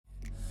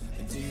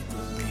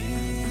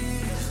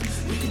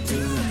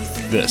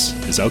This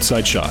is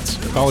Outside Shots,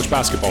 a college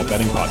basketball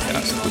betting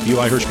podcast with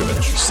Eli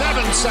Hershkovich.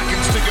 7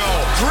 seconds to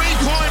go.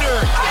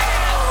 Three-pointer.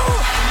 Oh!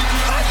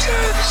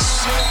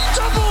 Hutchins!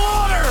 Double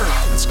order!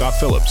 And Scott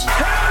Phillips.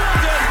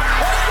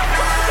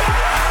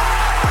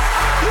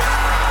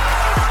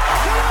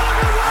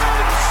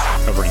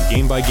 Covering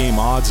game-by-game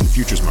odds and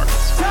futures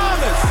markets.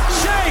 Thomas,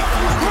 shake,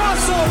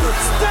 crossover,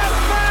 step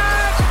back!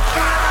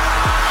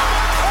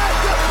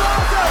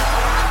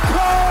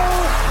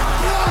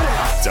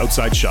 It's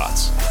Outside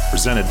Shots,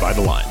 presented by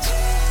The Lines.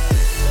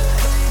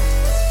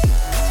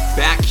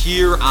 Back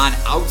here on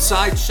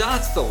Outside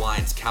Shots, the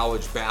Lines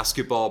College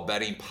Basketball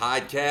Betting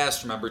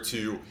Podcast. Remember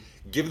to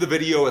give the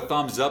video a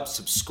thumbs up,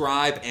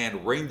 subscribe,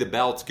 and ring the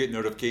bell to get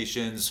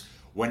notifications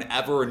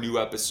whenever a new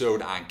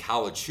episode on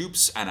college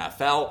hoops,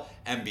 NFL,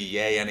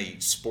 NBA, any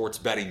sports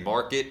betting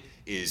market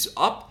is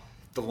up.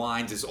 The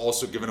Lines is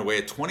also giving away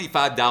a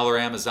 $25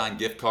 Amazon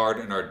gift card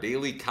in our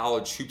daily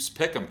college hoops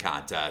pick'em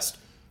contest.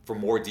 For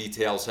more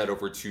details, head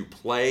over to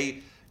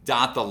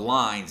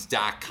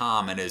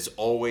play.thelines.com. And as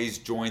always,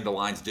 join the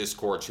Lines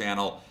Discord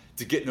channel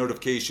to get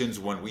notifications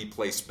when we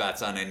place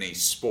bets on any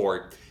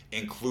sport,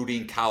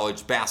 including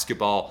college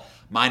basketball.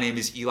 My name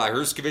is Eli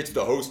Hershkovich,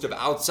 the host of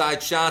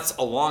Outside Shots,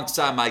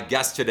 alongside my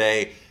guest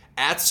today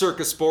at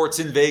Circa Sports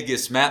in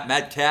Vegas, Matt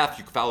Metcalf.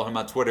 You can follow him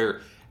on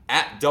Twitter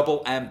at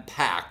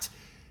 @MPact,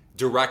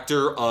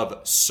 director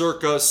of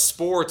Circa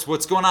Sports.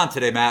 What's going on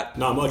today, Matt?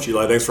 Not much,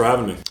 Eli. Thanks for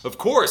having me. Of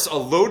course, a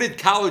loaded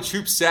college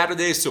hoops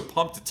Saturday, so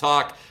pumped to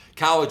talk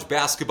college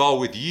basketball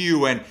with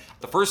you. And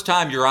the first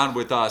time you're on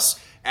with us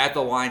at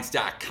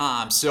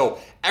thelines.com. So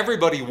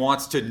everybody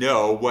wants to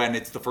know, when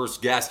it's the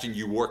first guest and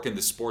you work in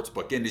the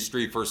sportsbook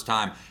industry, first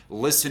time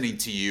listening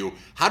to you,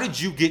 how did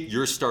you get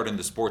your start in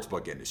the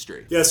sportsbook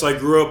industry? Yeah, so I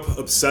grew up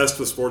obsessed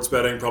with sports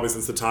betting probably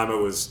since the time I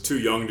was too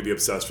young to be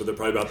obsessed with it,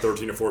 probably about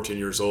 13 or 14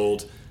 years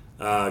old.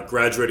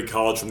 Graduated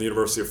college from the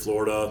University of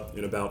Florida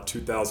in about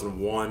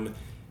 2001,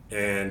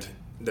 and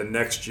the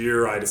next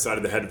year I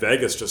decided to head to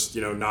Vegas. Just,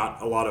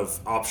 not a lot of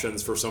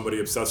options for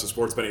somebody obsessed with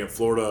sports betting in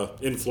Florida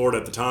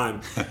at the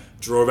time.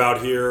 Drove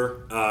out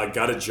here,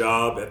 got a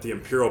job at the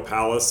Imperial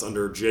Palace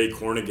under Jay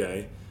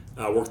Kornegay.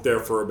 Worked there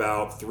for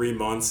about 3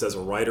 months as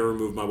a writer,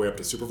 moved my way up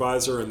to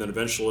supervisor, and then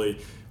eventually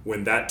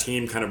when that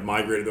team kind of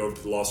migrated over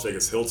to the Las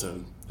Vegas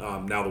Hilton,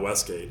 now the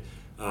Westgate,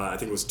 I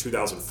think it was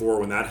 2004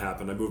 when that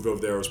happened. I moved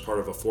over there as part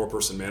of a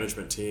 4-person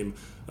management team.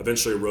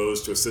 Eventually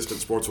rose to assistant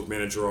sportsbook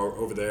manager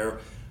over there.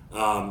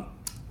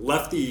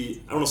 Left the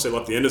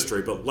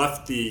industry, but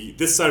left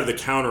this side of the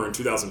counter in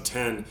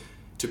 2010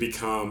 to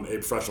become a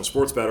professional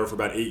sports bettor for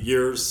about 8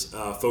 years.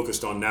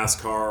 Focused on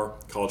NASCAR,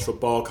 college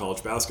football,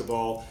 college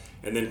basketball,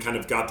 and then kind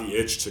of got the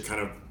itch to kind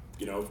of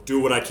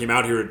do what I came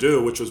out here to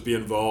do, which was be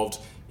involved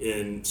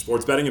in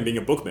sports betting and being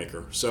a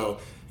bookmaker. So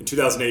in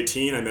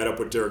 2018, I met up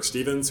with Derek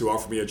Stevens, who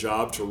offered me a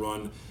job to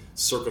run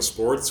Circa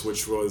Sports,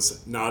 which was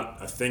not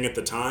a thing at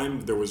the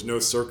time. There was no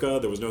Circa,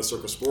 there was no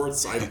Circa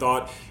Sports. I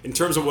thought, in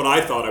terms of what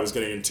I thought I was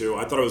getting into,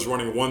 I thought I was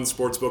running one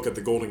sports book at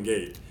the Golden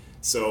Gate.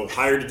 So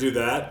hired to do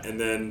that, and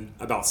then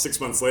about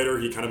 6 months later,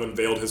 he kind of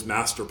unveiled his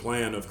master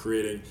plan of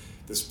creating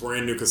this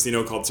brand new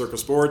casino called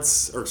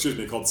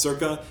called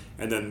Circa,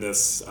 and then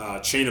this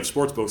chain of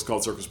sports books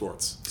called Circa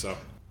Sports. So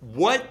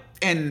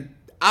And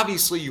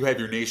obviously, you have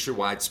your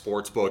nationwide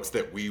sports books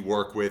that we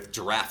work with,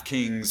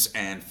 DraftKings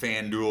and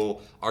FanDuel.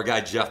 Our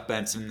guy Jeff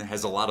Benson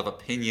has a lot of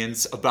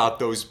opinions about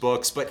those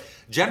books. But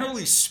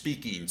generally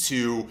speaking,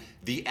 to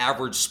the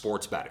average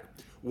sports bettor,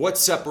 what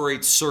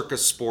separates Circa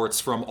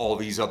Sports from all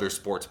these other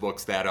sports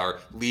books that are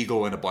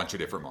legal in a bunch of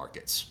different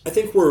markets? I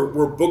think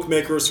we're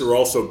bookmakers who are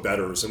also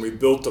bettors, and we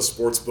built a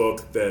sports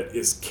book that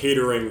is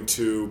catering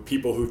to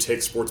people who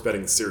take sports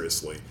betting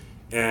seriously.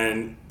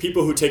 And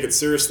people who take it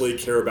seriously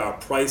care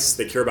about price,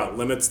 they care about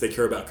limits, they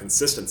care about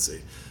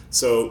consistency.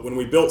 So when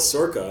we built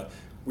Circa,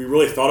 we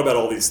really thought about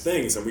all these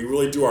things, and we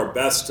really do our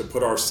best to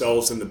put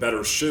ourselves in the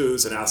bettor's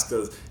shoes and ask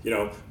us,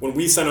 when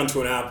we sign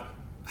onto an app,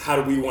 how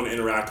do we want to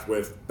interact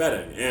with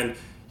betting? And,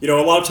 a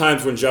lot of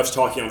times when Jeff's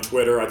talking on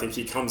Twitter, I think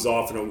he comes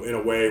off in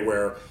a way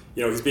where,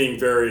 he's being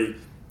very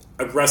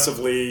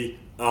aggressively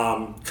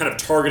kind of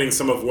targeting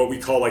some of what we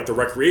call like the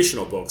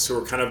recreational books, who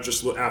are kind of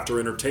just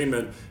after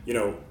entertainment,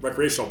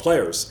 recreational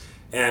players.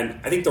 And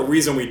I think the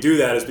reason we do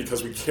that is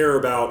because we care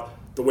about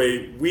the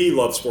way we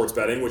love sports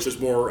betting, which is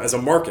more as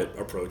a market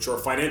approach or a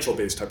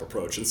financial-based type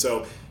approach. And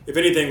so, if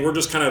anything, we're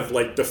just kind of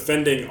like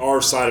defending our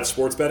side of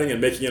sports betting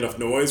and making enough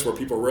noise where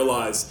people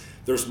realize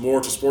there's more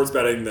to sports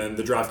betting than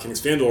the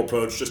DraftKings FanDuel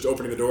approach, just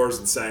opening the doors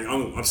and saying,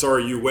 oh, I'm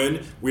sorry, you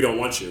win, we don't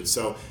want you.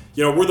 So,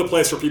 we're the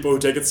place for people who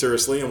take it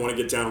seriously and want to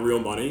get down real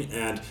money.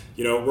 And,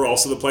 we're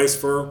also the place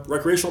for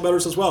recreational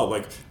bettors as well.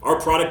 Like, our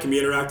product can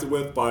be interacted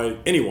with by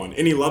anyone,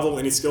 any level,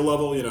 any skill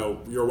level.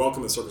 You're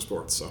welcome at Circa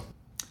Sports. So.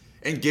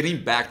 And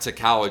getting back to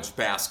college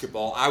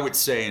basketball, I would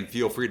say, and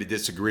feel free to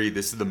disagree,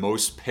 this is the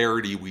most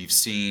parity we've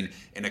seen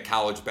in a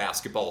college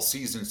basketball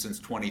season since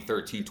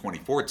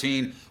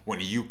 2013-2014, when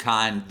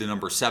UConn, the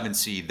number 7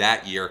 seed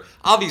that year,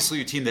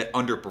 obviously a team that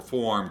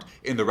underperformed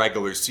in the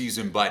regular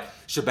season, but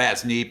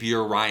Shabazz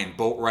Napier, Ryan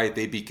Boatwright,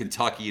 they beat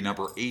Kentucky,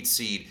 number 8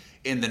 seed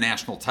in the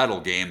national title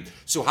game.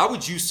 So how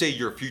would you say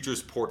your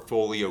futures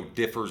portfolio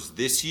differs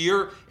this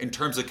year in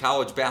terms of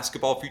college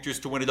basketball futures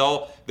to win it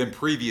all than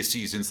previous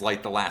seasons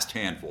like the last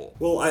handful?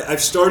 Well,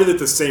 I've started it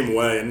the same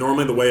way, and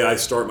normally the way I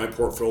start my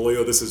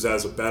portfolio, this is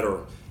as a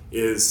bettor,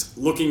 is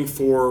looking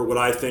for what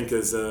I think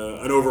is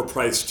an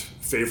overpriced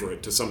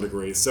favorite to some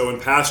degree. So in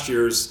past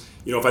years,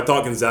 if I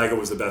thought Gonzaga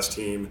was the best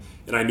team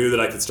and I knew that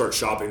I could start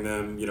shopping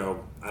them,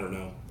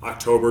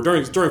 October,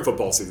 during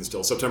football season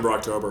still, September,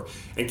 October,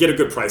 and get a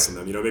good price on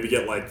them. Maybe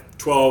get like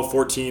 12,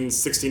 14,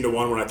 16 to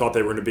 1 when I thought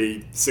they were going to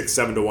be 6,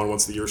 7 to 1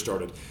 once the year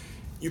started.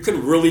 You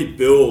can really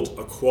build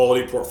a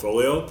quality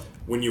portfolio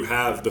when you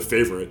have the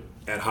favorite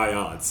at high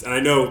odds. And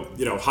I know,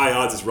 high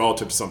odds is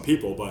relative to some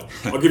people, but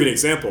I'll give you an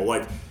example.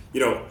 Like,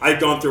 I'd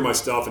gone through my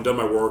stuff and done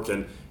my work,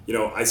 and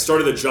I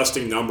started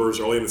adjusting numbers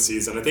early in the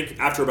season. I think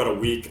after about a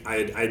week,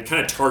 I had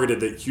kind of targeted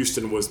that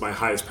Houston was my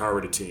highest power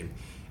rated team.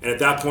 And at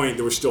that point,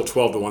 there were still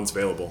 12 to 1s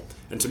available.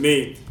 And to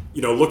me,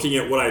 looking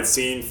at what I had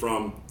seen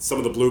from some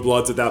of the blue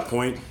bloods at that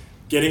point,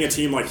 getting a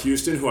team like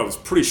Houston, who I was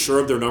pretty sure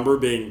of their number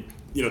being,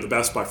 the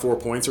best by 4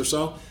 points or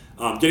so,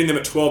 getting them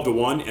at 12 to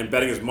 1 and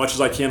betting as much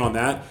as I can on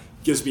that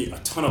gives me a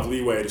ton of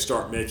leeway to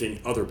start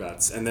making other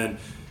bets. And then,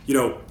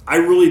 I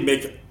really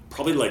make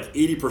probably like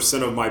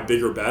 80% of my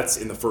bigger bets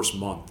in the first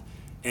month.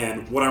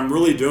 And what I'm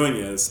really doing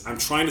is I'm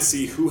trying to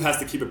see who has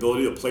the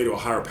capability to play to a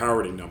higher power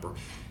rating number.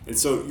 And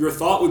so your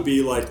thought would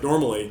be like,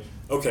 normally,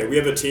 okay, we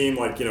have a team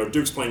like,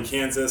 Duke's playing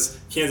Kansas.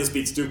 Kansas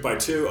beats Duke by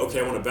 2. Okay,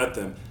 I want to bet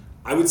them.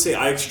 I would say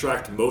I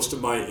extract most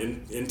of my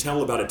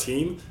intel about a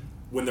team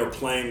when they're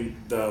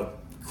playing the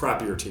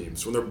crappier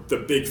teams, when they're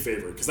the big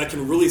favorite. Because I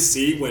can really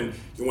see when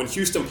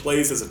Houston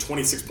plays as a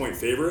 26-point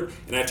favorite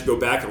and I have to go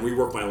back and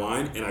rework my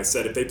line, and I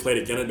said if they played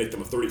again, I'd make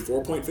them a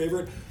 34-point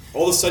favorite.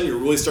 All of a sudden, you're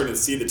really starting to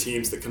see the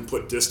teams that can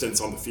put distance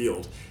on the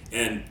field.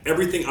 And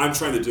everything I'm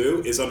trying to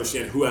do is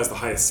understand who has the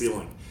highest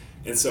ceiling.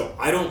 And so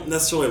I don't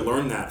necessarily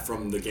learn that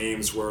from the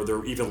games where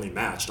they're evenly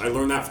matched. I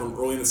learned that from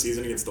early in the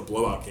season against the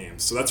blowout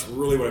games. So that's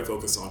really what I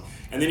focus on.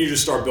 And then you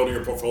just start building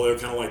your portfolio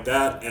kind of like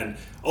that. And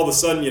all of a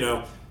sudden,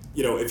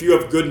 if you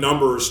have good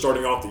numbers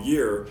starting off the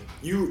year,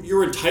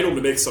 you're entitled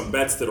to make some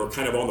bets that are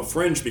kind of on the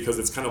fringe because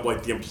it's kind of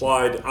like the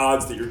implied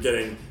odds that you're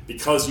getting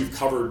because you've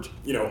covered,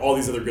 all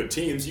these other good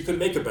teams. You can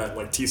make a bet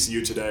like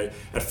TCU today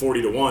at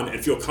 40 to 1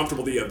 and feel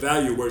comfortable that you have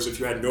value, whereas if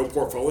you had no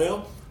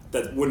portfolio,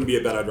 that wouldn't be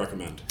a bet I'd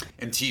recommend.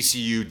 And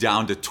TCU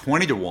down to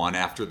 20 to 1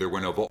 after their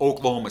win over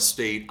Oklahoma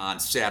State on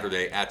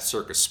Saturday at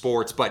Circus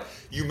Sports. But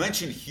you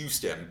mentioned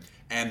Houston,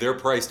 and they're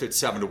priced at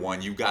 7 to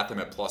 1. You got them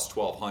at plus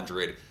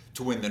 1,200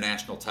 to win the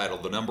national title,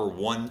 the number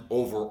 1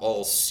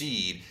 overall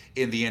seed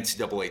in the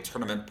NCAA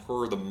tournament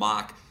per the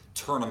mock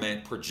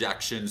tournament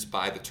projections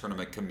by the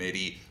tournament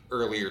committee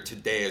earlier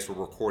today as we're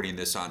recording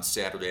this on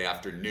Saturday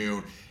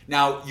afternoon.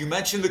 Now, you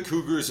mentioned the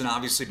Cougars and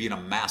obviously being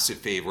a massive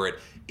favorite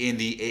in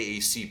the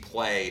AAC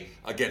play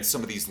against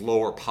some of these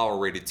lower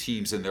power-rated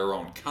teams in their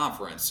own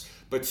conference.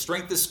 But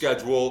strength of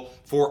schedule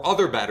for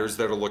other bettors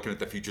that are looking at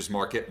the futures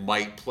market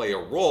might play a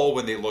role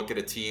when they look at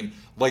a team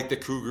like the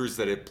Cougars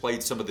that have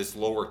played some of this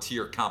lower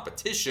tier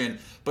competition.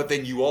 But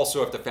then you also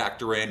have to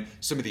factor in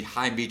some of the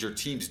high major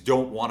teams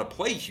don't want to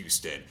play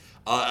Houston,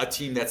 a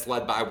team that's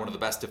led by one of the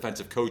best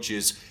defensive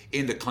coaches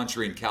in the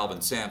country in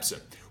Calvin Sampson.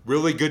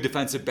 Really good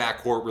defensive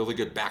backcourt, really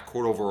good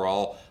backcourt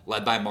overall,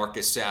 led by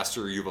Marcus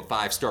Sasser. You have a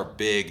 5-star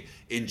big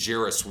in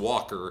Jarris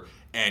Walker.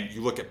 And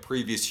you look at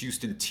previous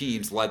Houston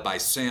teams led by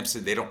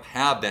Sampson, they don't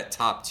have that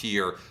top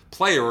tier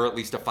player, or at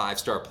least a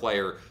 5-star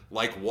player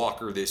like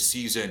Walker this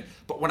season.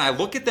 But when I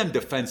look at them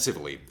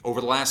defensively,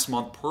 over the last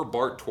month per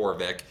Bart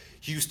Torvik,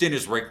 Houston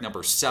is ranked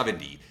number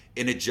 70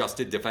 in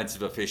adjusted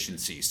defensive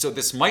efficiency. So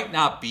this might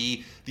not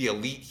be the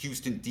elite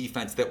Houston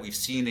defense that we've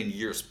seen in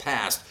years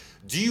past.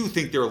 Do you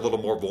think they're a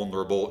little more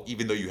vulnerable,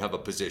 even though you have a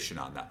position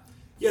on them?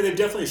 Yeah, they've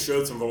definitely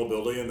showed some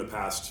vulnerability in the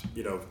past,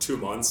 2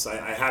 months.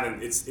 I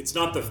haven't. It's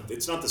not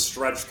the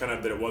stretch kind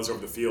of that it was over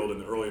the field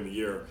early in the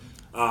year.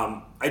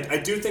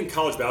 I do think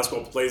college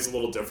basketball plays a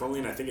little differently,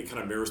 and I think it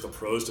kind of mirrors the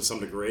pros to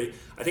some degree.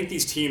 I think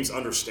these teams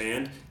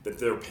understand that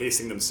they're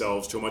pacing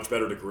themselves to a much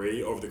better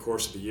degree over the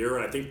course of the year,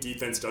 and I think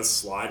defense does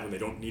slide when they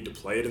don't need to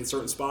play it in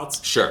certain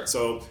spots. Sure.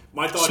 So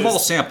my thought Small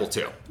is... sample,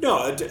 too.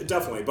 No,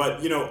 definitely.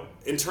 But,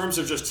 in terms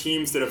of just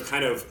teams that have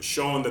kind of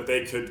shown that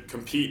they could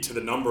compete to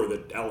the number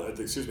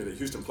that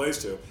Houston plays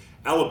to,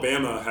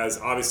 Alabama has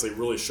obviously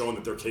really shown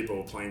that they're capable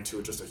of playing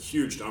to just a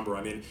huge number.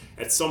 I mean,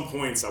 at some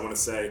points, I want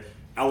to say,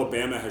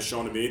 Alabama has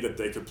shown to me that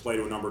they could play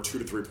to a number 2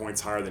 to 3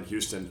 points higher than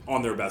Houston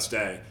on their best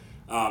day.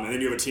 And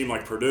then you have a team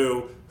like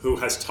Purdue who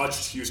has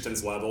touched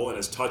Houston's level and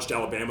has touched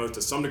Alabama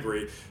to some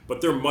degree, but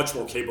they're much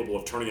more capable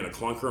of turning in a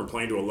clunker and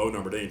playing to a low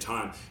number at any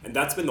time. And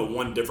that's been the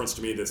one difference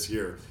to me this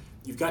year.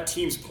 You've got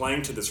teams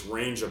playing to this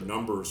range of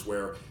numbers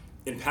where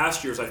in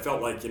past years I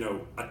felt like, a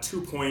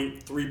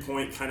 2-point,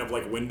 3-point kind of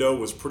like window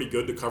was pretty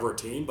good to cover a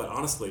team. But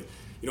honestly,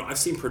 I've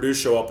seen Purdue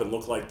show up and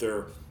look like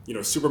they're,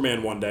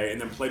 Superman one day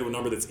and then play to a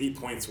number that's 8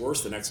 points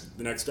worse the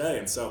next day.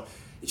 And so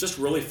it just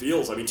really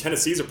feels,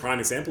 Tennessee's a prime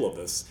example of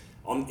this.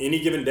 on any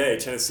given day,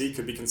 Tennessee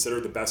could be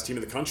considered the best team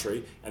in the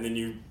country, and then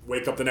you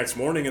wake up the next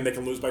morning and they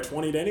can lose by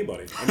 20 to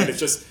anybody. I mean,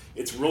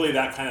 it's really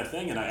that kind of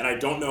thing, and I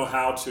don't know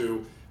how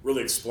to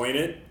really explain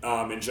it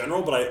in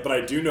general, but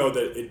I do know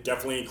that it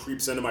definitely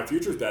creeps into my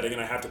futures betting,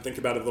 and I have to think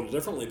about it a little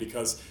differently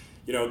because,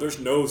 there's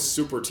no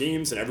super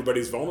teams and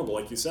everybody's vulnerable.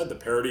 Like you said, the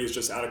parity is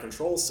just out of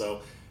control,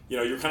 so,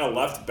 you're kind of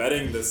left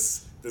betting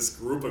this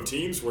group of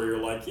teams where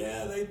you're like,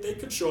 yeah, they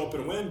could show up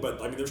and win,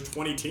 but I mean, there's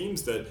 20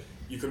 teams that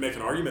you could make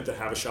an argument that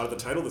have a shot at the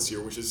title this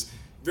year, which is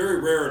very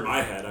rare in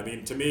my head. I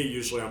mean, to me,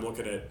 usually I'm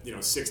looking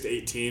at 6 to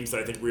 8 teams that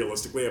I think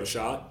realistically have a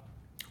shot.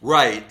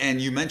 Right,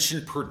 and you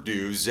mentioned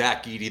Purdue,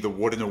 Zach Edey, the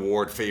Wooden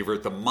Award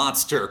favorite, the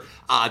monster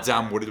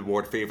odds-on Wooden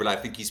Award favorite. I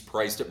think he's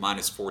priced at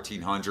minus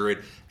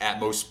 1,400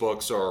 at most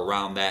books or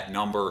around that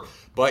number.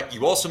 But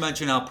you also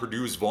mentioned how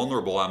Purdue is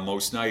vulnerable on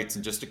most nights,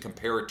 and just to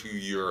compare it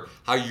to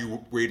how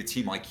you rate a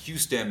team like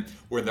Houston,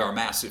 where they're a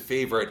massive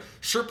favorite,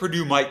 sure,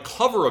 Purdue might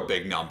cover a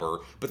big number,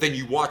 but then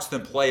you watch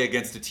them play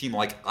against a team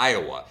like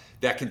Iowa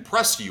that can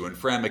press you, and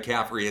Fran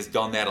McCaffrey has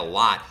done that a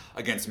lot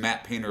against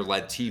Matt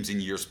Painter-led teams in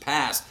years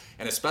past,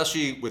 and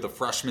especially with a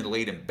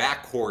freshman-laden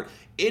backcourt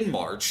in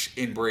March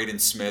in Braden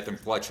Smith and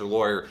Fletcher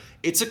Lawyer,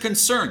 it's a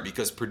concern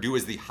because Purdue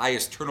is the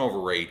highest turnover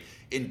rate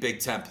in Big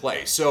Ten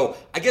play. So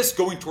I guess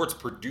going towards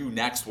Purdue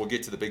next, we'll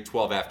get to the Big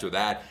 12 after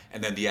that,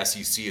 and then the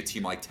SEC, a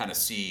team like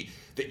Tennessee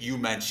that you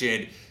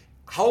mentioned.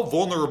 How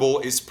vulnerable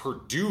is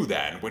Purdue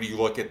then when you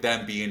look at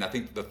them being, I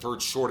think, the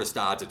third shortest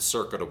odds at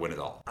Circa to win it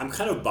all? I'm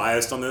kind of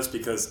biased on this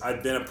because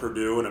I've been a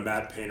Purdue and a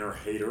Matt Painter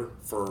hater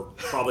for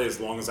probably as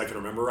long as I can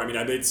remember. I mean,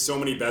 I made so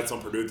many bets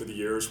on Purdue through the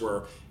years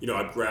where,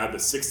 I've grabbed a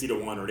 60 to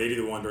 1 or an 80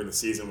 to 1 during the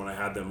season when I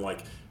had them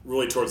like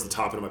really towards the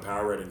top end of my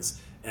power ratings.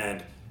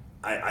 And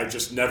I've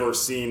just never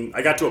seen.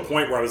 I got to a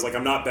point where I was like,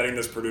 I'm not betting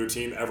this Purdue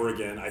team ever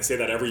again. I say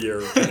that every year,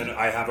 and then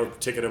I have a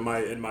ticket in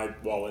my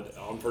wallet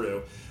on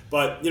Purdue.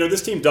 But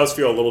this team does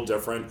feel a little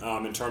different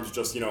in terms of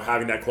just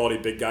having that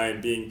quality big guy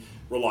and being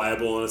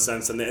reliable in a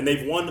sense. And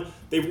they've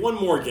won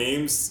more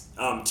games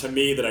to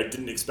me that I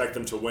didn't expect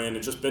them to win,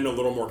 and just been a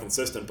little more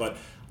consistent. But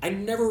I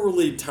never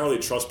really entirely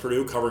trust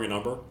Purdue covering a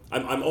number.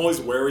 I'm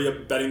always wary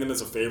of betting them as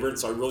a favorite,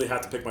 so I really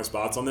have to pick my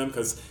spots on them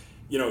because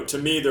to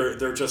me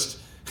they're just.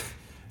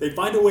 They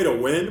find a way to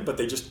win, but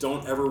they just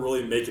don't ever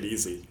really make it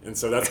easy. And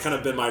so that's kind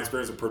of been my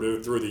experience with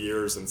Purdue through the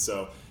years. And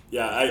so,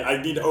 yeah,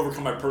 I need to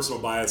overcome my personal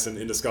bias in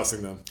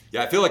discussing them.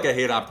 Yeah, I feel like I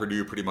hate on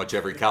Purdue pretty much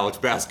every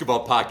college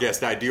basketball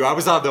podcast I do. I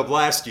was on them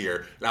last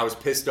year, and I was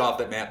pissed off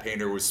that Matt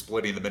Painter was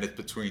splitting the minutes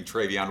between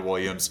Travion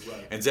Williams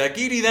and Zach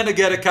Edey. Then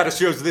again, it kind of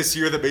shows this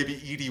year that maybe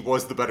Edey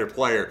was the better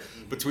player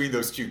between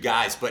those two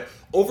guys. But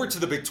over to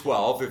the Big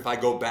 12, if I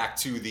go back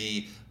to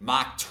the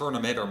mock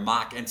tournament or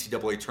mock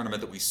NCAA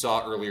tournament that we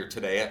saw earlier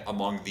today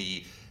among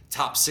the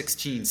top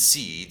 16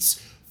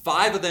 seeds,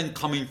 5 of them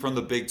coming from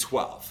the Big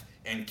 12.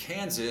 And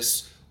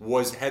Kansas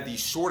had the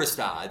shortest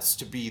odds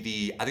to be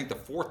the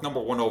 4th number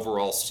 1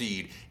 overall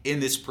seed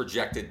in this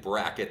projected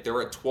bracket.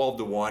 They're at 12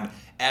 to 1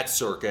 at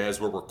Circa as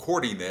we're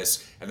recording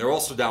this, and they're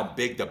also down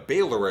big to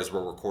Baylor as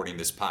we're recording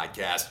this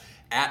podcast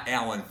at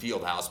Allen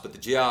Fieldhouse. But the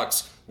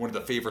Jayhawks, one of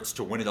the favorites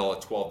to win it all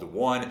at 12 to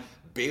 1.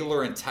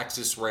 Baylor and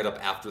Texas right up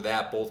after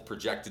that, both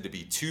projected to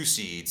be 2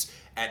 seeds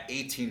at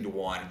 18 to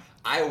 1.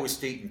 Iowa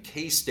State and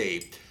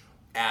K-State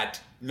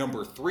at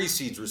number 3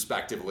 seeds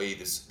respectively.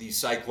 These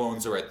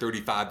Cyclones are at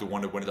 35 to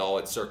 1 to win it all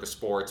at Circa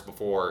Sports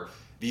before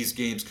these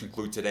games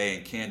conclude today,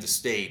 and Kansas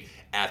State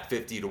at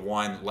 50 to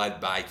 1,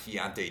 led by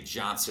Keontae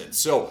Johnson.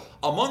 So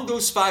among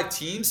those 5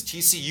 teams,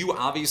 TCU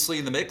obviously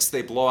in the mix.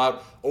 They blow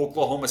out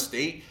Oklahoma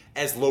State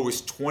as low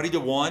as 20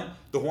 to 1,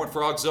 the Horned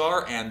Frogs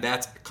are, and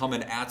that's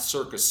coming at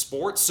Circa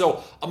Sports.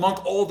 So among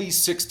all these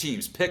 6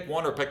 teams, pick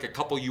one or pick a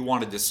couple you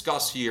want to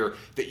discuss here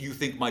that you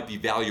think might be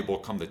valuable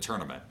come the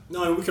tournament.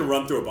 No, I mean, we can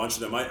run through a bunch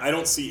of them. I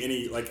don't see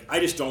any, I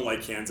just don't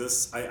like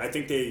Kansas. I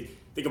think they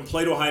can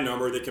play to a high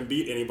number, they can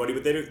beat anybody,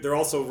 but they're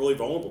also really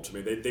vulnerable to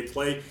me. They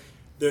play,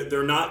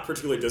 they're not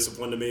particularly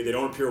disciplined to me. They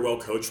don't appear well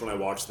coached when I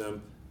watch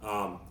them.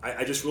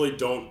 I just really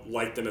don't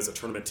like them as a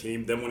tournament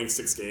team. Them winning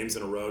 6 games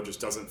in a row just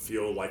doesn't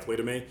feel likely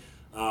to me.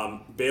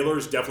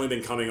 Baylor's definitely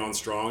been coming on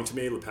strong to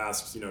me the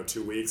past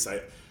 2 weeks.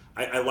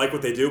 I like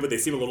what they do, but they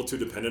seem a little too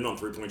dependent on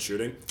 3-point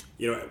shooting.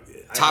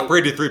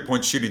 Top-rated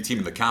 3-point shooting team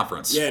in the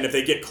conference. Yeah, and if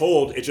they get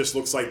cold, it just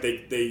looks like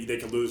they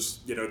can lose.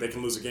 They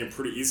can lose a game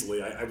pretty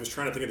easily. I was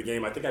trying to think of the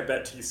game. I think I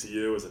bet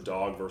TCU as a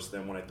dog versus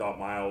them when I thought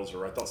Miles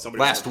or I thought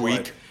somebody last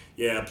week.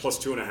 Yeah, plus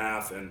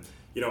 2.5, and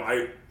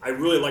I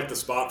really like the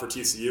spot for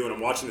TCU, and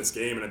I'm watching this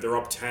game, and they're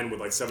up 10 with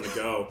like 7 to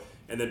go.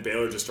 And then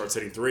Baylor just starts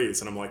hitting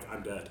threes, and I'm like,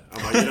 I'm dead.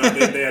 I'm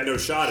like, they had no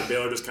shot, and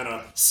Baylor just kind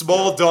of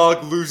small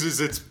dog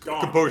loses its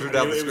composure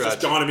down the stretch. It was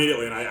just gone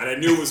immediately, and I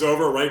knew it was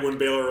over right when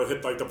Baylor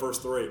hit like the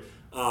first 3.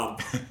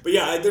 But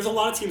yeah, there's a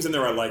lot of teams in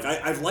there I like.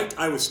 I've liked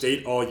Iowa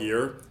State all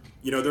year.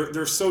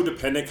 They're so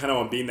dependent kind of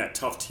on being that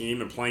tough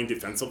team and playing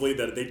defensively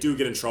that they do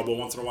get in trouble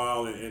once in a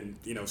while and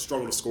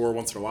struggle to score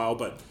once in a while.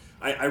 But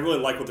I really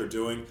like what they're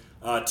doing.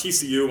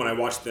 TCU, when I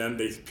watch them,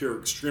 they appear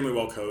extremely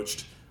well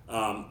coached.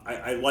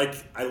 I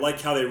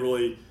like how they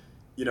really,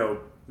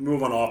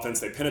 move on offense.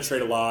 They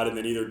penetrate a lot and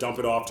then either dump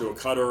it off to a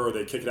cutter or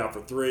they kick it out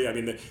for three. I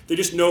mean, they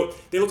just know,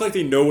 they look like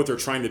they know what they're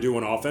trying to do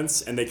on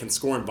offense, and they can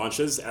score in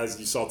bunches, as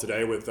you saw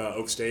today with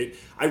Oak State.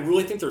 I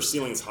really think their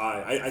ceiling is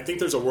high. I think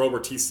there's a world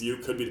where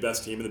TCU could be the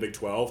best team in the Big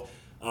 12.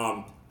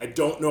 I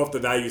don't know if the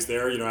value's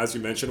there. As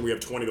you mentioned, we have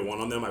 20-1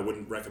 on them. I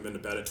wouldn't recommend a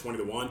bet at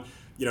 20-1.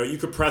 You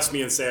could press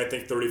me and say I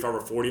think 35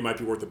 or 40 might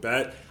be worth a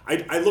bet.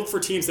 I look for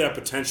teams that have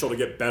potential to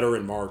get better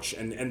in March,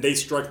 and they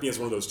strike me as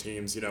one of those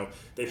teams.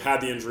 They've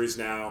had the injuries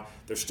now.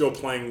 They're still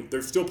playing.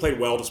 They've still played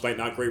well despite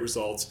not great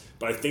results.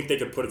 But I think they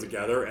could put it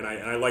together, and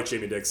I like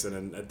Jamie Dixon,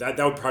 and that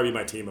would probably be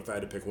my team if I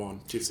had to pick one.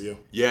 TCU.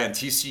 Yeah, and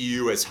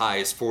TCU as high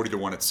as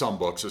 40-1 at some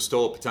books, so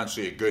still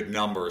potentially a good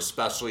number,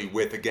 especially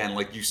with, again,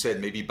 like you said,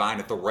 maybe buying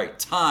at the right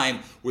time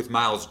with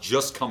Miles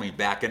just coming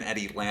back and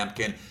Eddie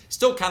Lampkin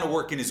still kind of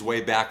working his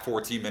way back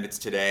 14 minutes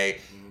today.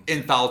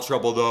 In foul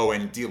trouble, though,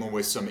 and dealing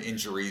with some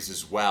injuries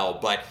as well.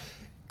 But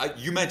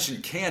you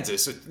mentioned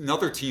Kansas,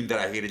 another team that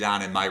I hated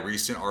on in my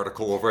recent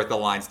article over at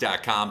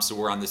thelines.com, so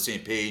we're on the same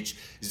page.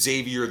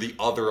 Xavier, the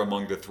other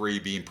among the three,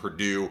 being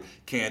Purdue,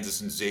 Kansas,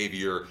 and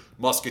Xavier.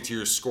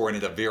 Musketeers scoring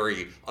at a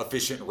very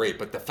efficient rate,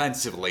 but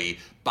defensively,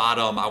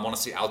 bottom, I want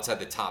to say outside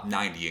the top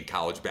 90 in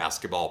college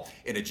basketball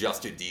in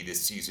adjusted D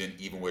this season,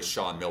 even with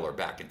Sean Miller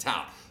back in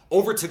town.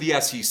 Over to the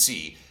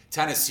SEC.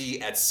 Tennessee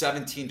at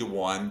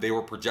 17-1. They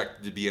were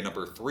projected to be a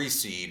number 3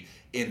 seed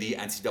in the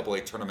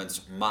NCAA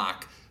tournament's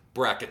mock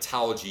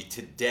bracketology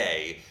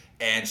today.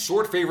 And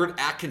short favorite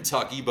at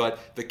Kentucky,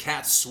 but the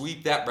Cats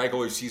sweep that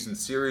regular season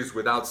series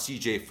without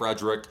C.J.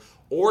 Frederick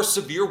or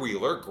Severe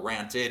Wheeler.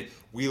 Granted,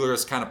 Wheeler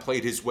has kind of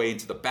played his way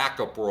into the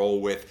backup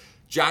role with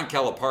John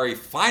Calipari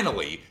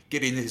finally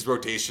getting his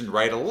rotation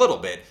right a little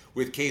bit,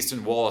 with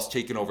Cason Wallace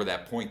taking over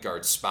that point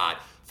guard spot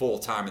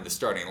full-time in the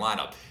starting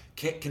lineup.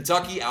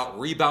 Kentucky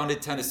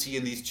out-rebounded Tennessee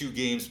in these two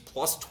games,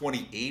 plus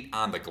 28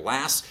 on the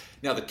glass.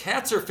 Now, the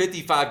Cats are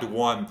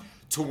 55-1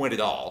 to win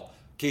it all.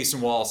 Cason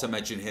Wallace, I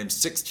mentioned him,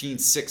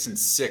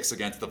 16-6-6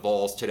 against the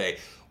Vols today.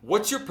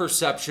 What's your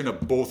perception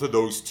of both of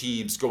those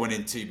teams going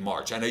into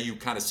March? I know you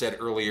kind of said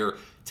earlier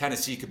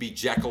Tennessee could be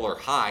Jekyll or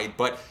Hyde,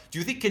 but do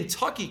you think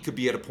Kentucky could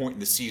be at a point in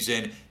the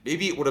season,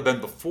 maybe it would have been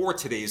before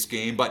today's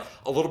game, but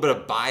a little bit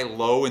of buy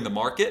low in the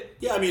market?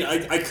 Yeah, I mean,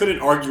 I couldn't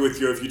argue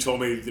with you if you told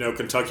me,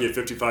 Kentucky at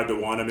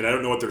 55-1. I mean, I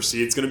don't know what their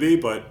seed's going to be,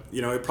 but,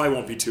 it probably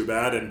won't be too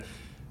bad. And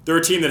they're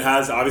a team that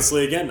has,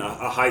 obviously, again,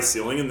 a high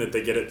ceiling, and that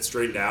they get it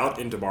straightened out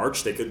into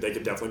March. They could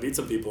definitely beat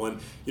some people. And,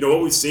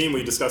 what we've seen,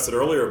 we discussed it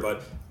earlier,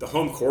 but the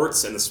home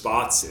courts and the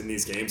spots in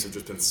these games have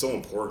just been so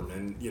important.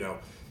 And,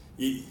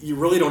 you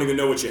really don't even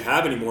know what you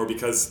have anymore,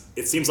 because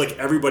it seems like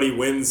everybody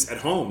wins at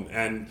home.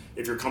 And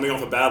if you're coming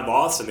off a bad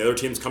loss and the other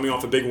team's coming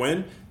off a big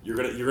win, you're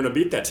gonna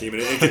beat that team.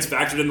 And it gets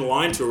factored in the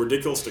line to a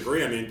ridiculous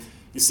degree. I mean,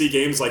 you see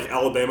games like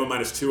Alabama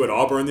 -2 at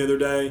Auburn the other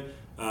day.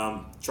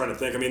 Trying to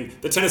think. I mean,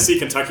 the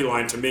Tennessee-Kentucky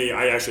line, to me,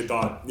 I actually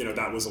thought,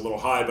 that was a little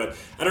high. But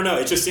I don't know.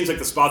 It just seems like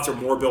the spots are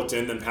more built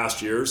in than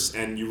past years,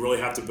 and you really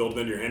have to build them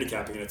into your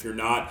handicapping. And if you're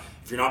not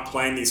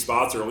playing these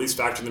spots, or at least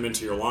factoring them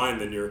into your line,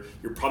 then you're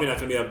probably not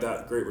going to have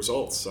that great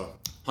results. So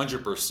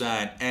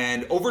 100%.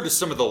 And over to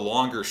some of the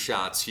longer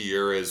shots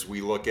here as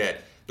we look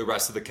at the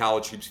rest of the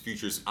College Hoops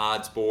Futures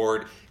odds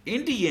board.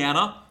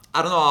 Indiana,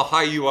 I don't know how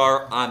high you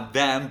are on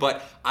them,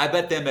 but I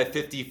bet them at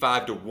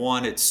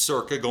 55-1 at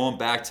Circa going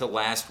back to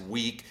last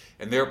week.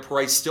 And their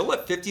price still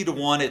at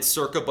 50-1 at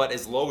Circa, but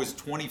as low as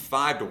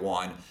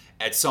 25-1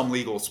 at some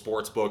legal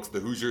sports books. The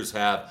Hoosiers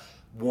have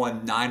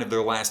won 9 of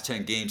their last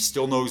 10 games.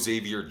 Still no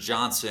Xavier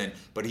Johnson,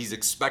 but he's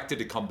expected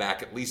to come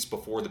back at least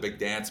before the big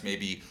dance,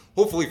 maybe,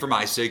 hopefully for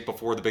my sake,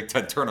 before the Big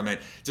Ten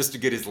tournament, just to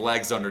get his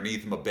legs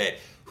underneath him a bit.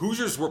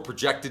 Hoosiers were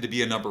projected to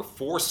be a number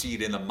 4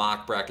 seed in the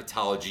mock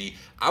bracketology.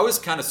 I was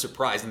kind of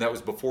surprised, and that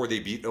was before they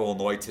beat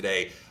Illinois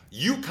today.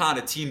 UConn,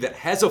 a team that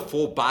has a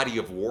full body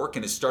of work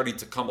and is starting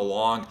to come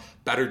along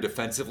better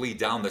defensively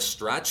down the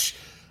stretch.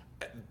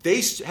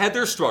 They had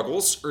their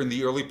struggles in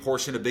the early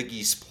portion of Big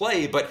East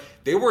play, but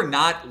they were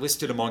not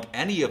listed among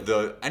any of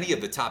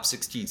the top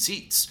 16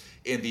 seeds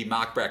in the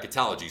mock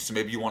bracketology. So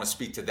maybe you want to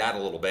speak to that a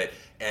little bit.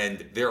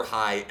 And they're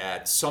high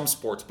at some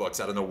sports books.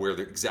 I don't know where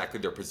exactly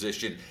their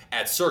position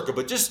at Circa,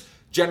 but just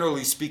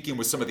generally speaking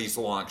with some of these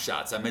long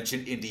shots. I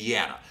mentioned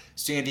Indiana.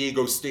 San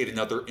Diego State,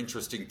 another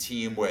interesting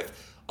team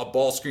with a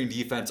ball screen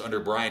defense under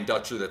Brian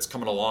Dutcher that's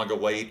coming along a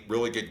late.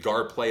 Really good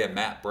guard play and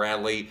Matt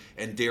Bradley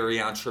and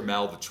Darion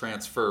Trammell, the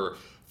transfer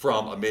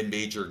from a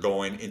mid-major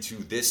going into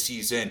this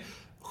season.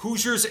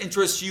 Hoosiers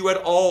interest you at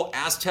all?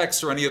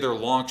 Aztecs or any other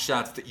long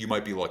shots that you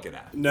might be looking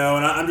at? No,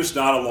 and I'm just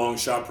not a long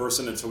shot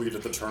person until we get to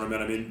the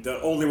tournament. I mean, the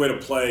only way to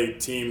play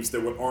teams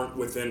that aren't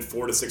within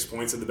 4 to 6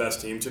 points of the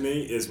best team to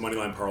me is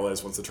moneyline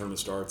parlays once the tournament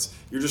starts.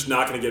 You're just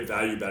not going to get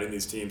value betting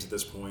these teams at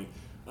this point.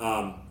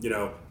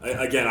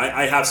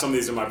 I have some of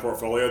these in my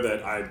portfolio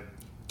that I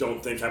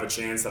don't think have a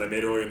chance that I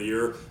made earlier in the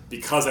year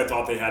because I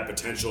thought they had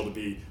potential to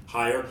be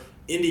higher.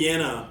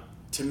 Indiana,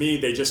 to me,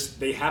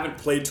 they haven't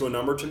played to a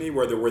number to me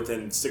where they're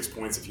within 6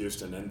 points of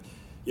Houston. And,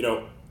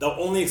 the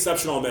only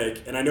exception I'll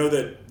make, and I know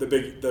that the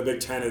Big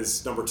Ten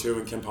is number 2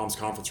 in KenPom's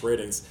conference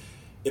ratings.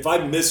 If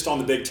I missed on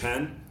the Big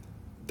Ten,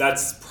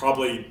 that's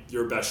probably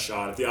your best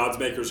shot. If the odds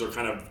makers are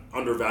kind of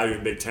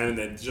undervaluing Big Ten, and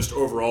then just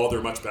overall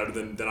they're much better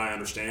than I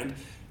understand,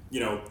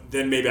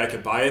 then maybe I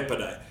could buy it.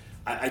 But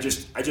I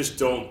just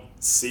don't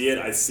see it.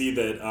 I see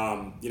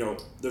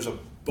that there's a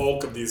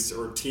bulk of these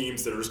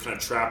teams that are just kind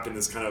of trapped in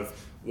this kind of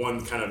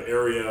one kind of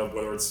area,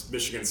 whether it's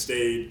Michigan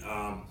State,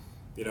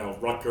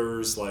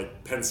 Rutgers, like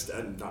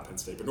not Penn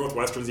State, but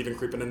Northwestern's even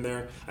creeping in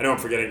there. I know I'm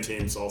forgetting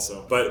teams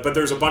also, but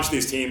there's a bunch of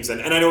these teams,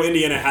 and I know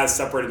Indiana has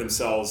separated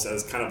themselves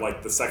as kind of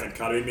like the second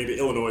cut. I mean, maybe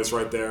Illinois is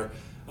right there,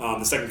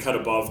 the second cut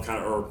above,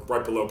 kind of, or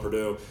right below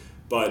Purdue.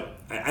 But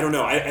I don't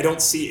know. I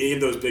don't see any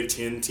of those Big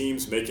Ten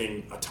teams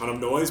making a ton of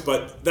noise.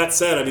 But that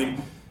said, I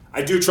mean,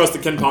 I do trust the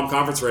Ken Palm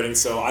conference rating,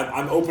 so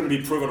I'm open to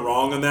be proven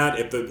wrong on that.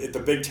 If the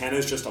Big Ten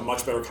is just a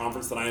much better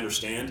conference than I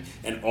understand,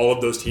 and all of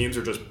those teams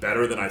are just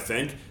better than I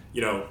think,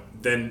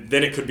 then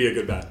it could be a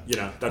good bet.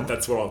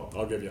 That's what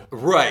I'll give you.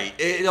 Right.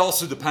 It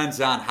also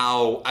depends on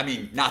how,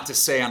 not to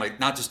say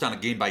not just on a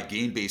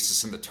game-by-game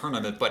basis in the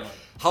tournament, but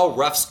how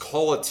refs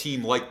call a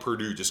team like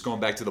Purdue, just going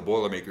back to the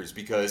Boilermakers,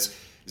 because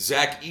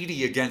Zach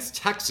Edey against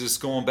Texas,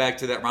 going back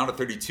to that round of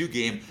 32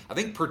 game, I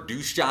think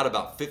Purdue shot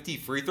about 50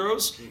 free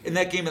throws in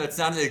that game, and that's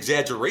not an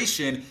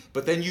exaggeration.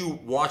 But then you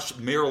watched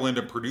Maryland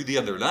and Purdue the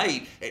other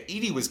night, and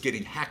Edey was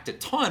getting hacked a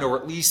ton, or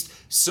at least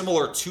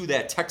similar to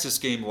that Texas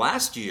game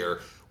last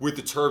year with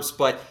the Terps.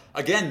 But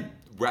again,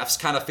 refs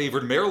kind of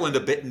favored Maryland a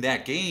bit in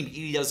that game.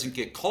 Edey doesn't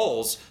get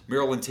calls.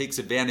 Maryland takes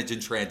advantage in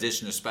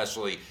transition,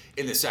 especially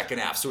in the second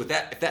half. So if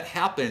that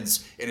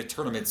happens in a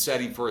tournament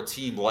setting for a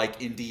team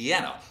like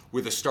Indiana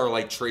with a star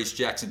like Trace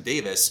Jackson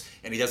Davis,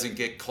 and he doesn't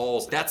get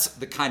calls, that's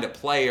the kind of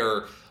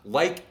player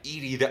like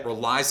Edey that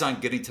relies on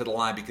getting to the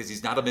line because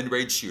he's not a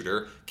mid-range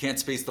shooter, can't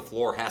space the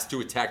floor, has to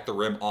attack the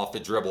rim off the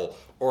dribble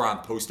or on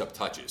post-up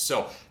touches.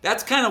 So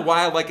that's kind of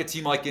why I like a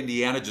team like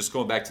Indiana, just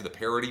going back to the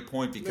parity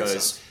point,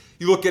 because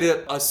you look at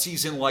a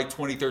season like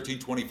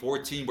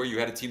 2013-2014 where you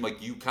had a team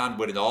like UConn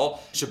win it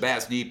all.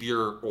 Shabazz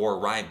Napier or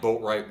Ryan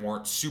Boatwright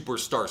weren't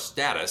superstar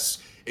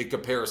status in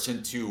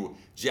comparison to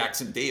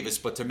Jackson Davis,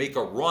 but to make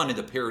a run in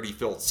the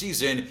parity-filled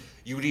season,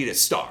 you need a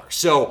star.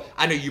 So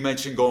I know you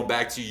mentioned, going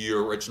back to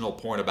your original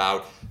point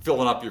about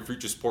filling up your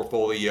futures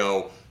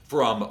portfolio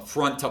from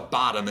front to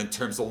bottom in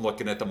terms of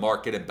looking at the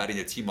market and betting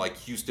a team like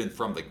Houston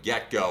from the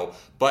get-go.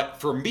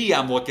 But for me,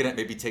 I'm looking at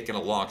maybe taking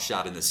a long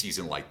shot in a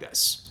season like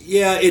this.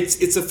 Yeah,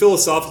 it's a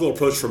philosophical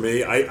approach for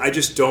me. I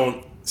just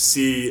don't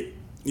see,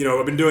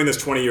 I've been doing this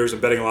 20 years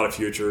and betting a lot of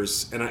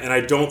futures, and I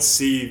don't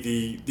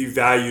see the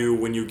value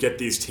when you get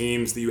these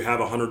teams that you have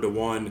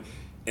 100-1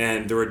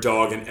 and they're a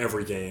dog in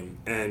every game,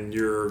 and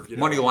you're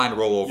money line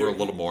rollover a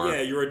little more.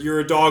 Yeah, you're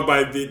a dog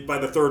by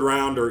the third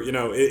round, or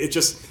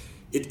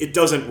it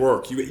doesn't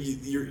work.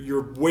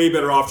 You're way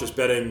better off just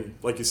betting,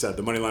 like you said,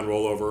 the money line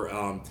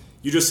rollover.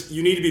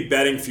 You need to be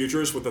betting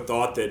futures with the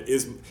thought that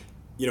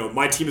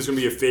my team is going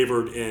to be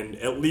favored in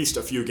at least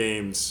a few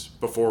games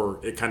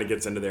before it kind of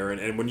gets into there.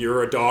 And when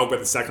you're a dog by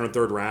the second or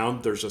third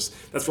round, that's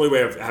really the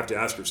way I have to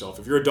ask yourself.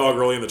 If you're a dog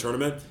early in the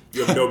tournament,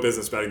 you have no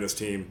business betting this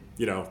team,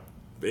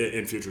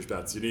 in futures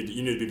bets. You need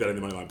to be betting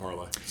the money line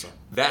parlay. So.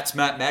 That's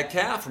Matt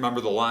Metcalf.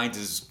 Remember, the Lines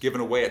is giving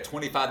away a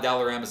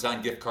 $25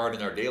 Amazon gift card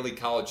in our daily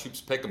college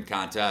hoops pick'em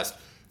contest.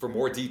 For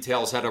more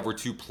details, head over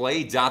to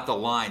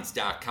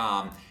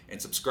play.thelines.com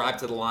and subscribe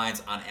to The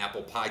Lines on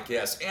Apple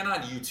Podcasts and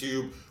on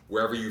YouTube,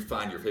 wherever you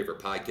find your favorite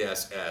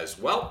podcasts as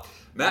well.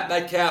 Matt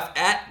Metcalf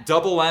at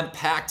Double M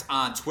Packed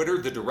on Twitter,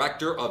 the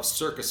director of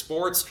Circa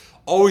Sports.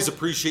 Always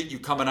appreciate you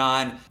coming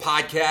on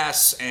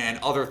podcasts and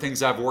other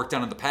things I've worked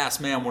on in the past,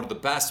 man. One of the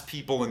best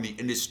people in the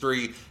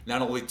industry,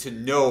 not only to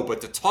know,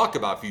 but to talk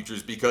about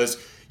futures,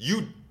 because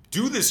you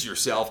do this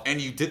yourself,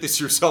 and you did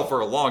this yourself for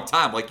a long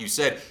time. Like you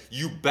said,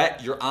 you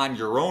bet you're on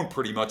your own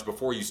pretty much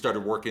before you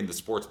started working in the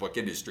sportsbook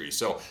industry.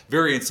 So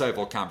very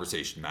insightful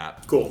conversation,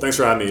 Matt. Cool. Thanks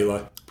for having me,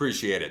 Eli.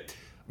 Appreciate it.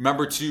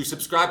 Remember to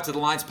subscribe to The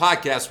Lines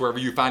podcast wherever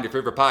you find your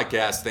favorite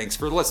podcast. Thanks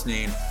for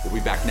listening. We'll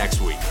be back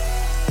next week.